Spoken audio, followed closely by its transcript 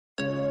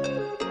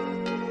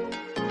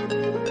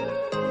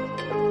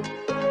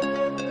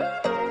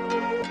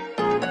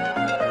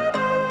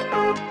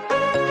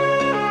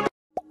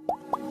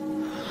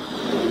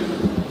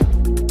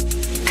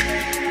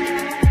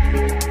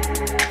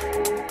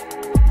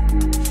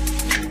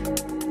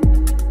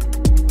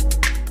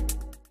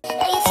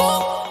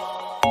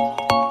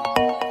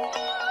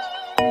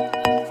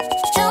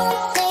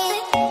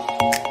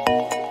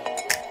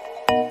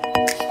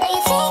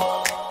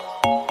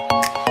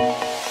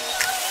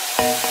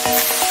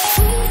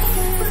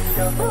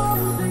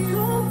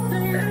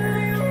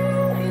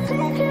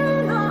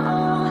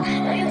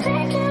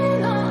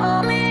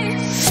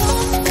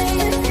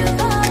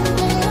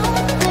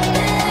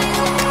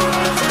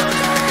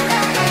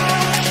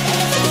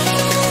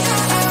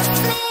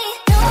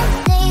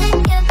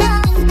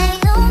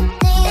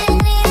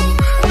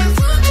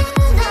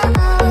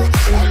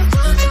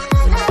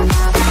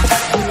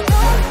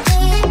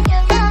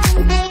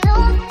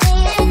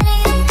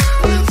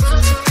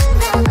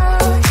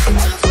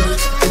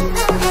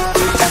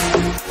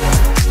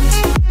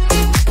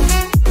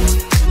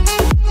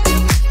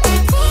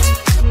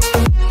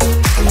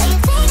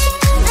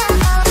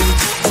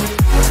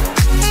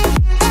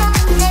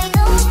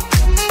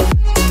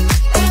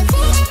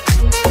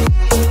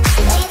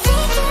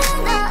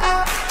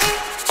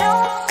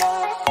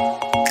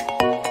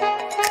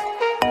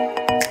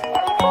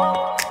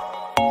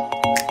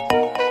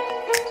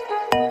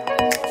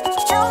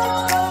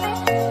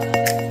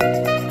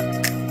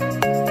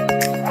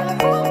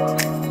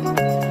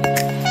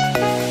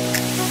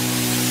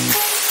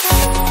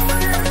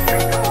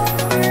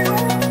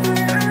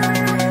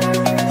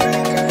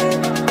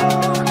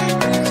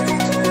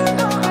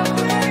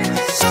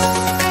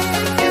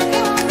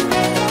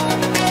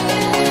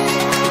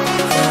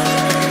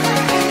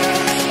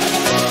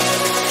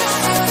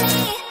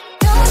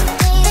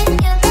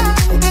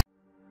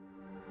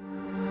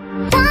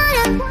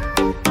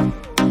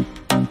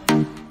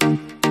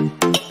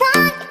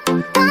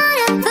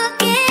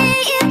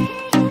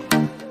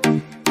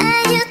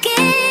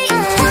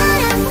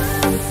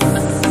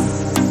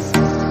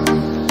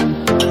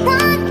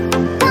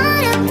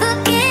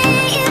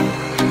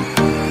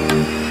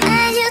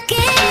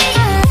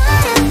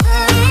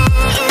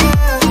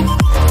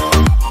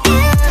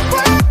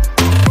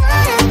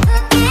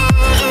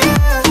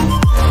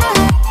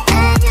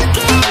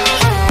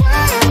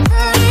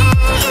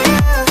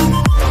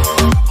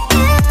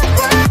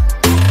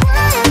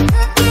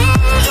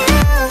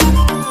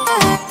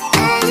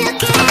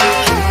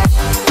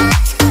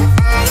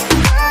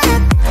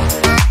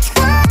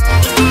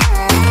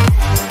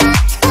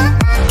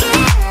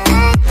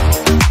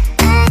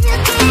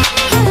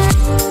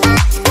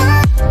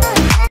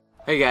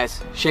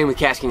guys, Shane with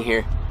Casting here,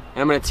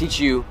 and I'm going to teach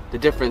you the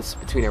difference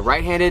between a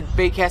right-handed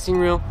bait casting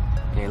reel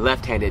and a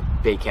left-handed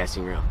bait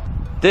casting reel.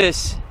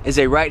 This is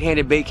a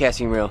right-handed bait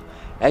casting reel.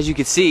 As you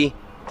can see,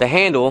 the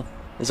handle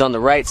is on the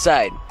right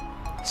side.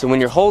 So when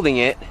you're holding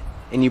it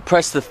and you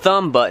press the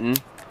thumb button,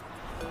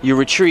 your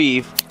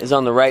retrieve is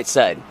on the right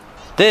side.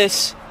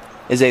 This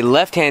is a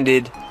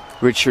left-handed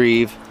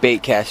retrieve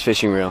bait cast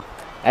fishing reel.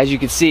 As you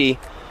can see,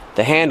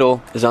 the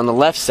handle is on the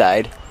left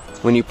side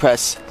when you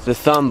press the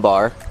thumb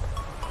bar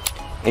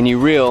and you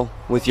reel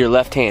with your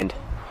left hand.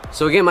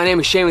 So again, my name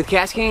is Shane with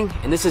Casting,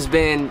 and this has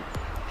been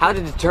how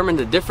to determine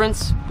the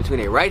difference between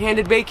a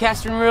right-handed bait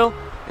casting reel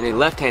and a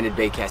left-handed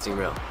bait casting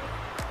reel.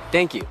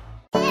 Thank you.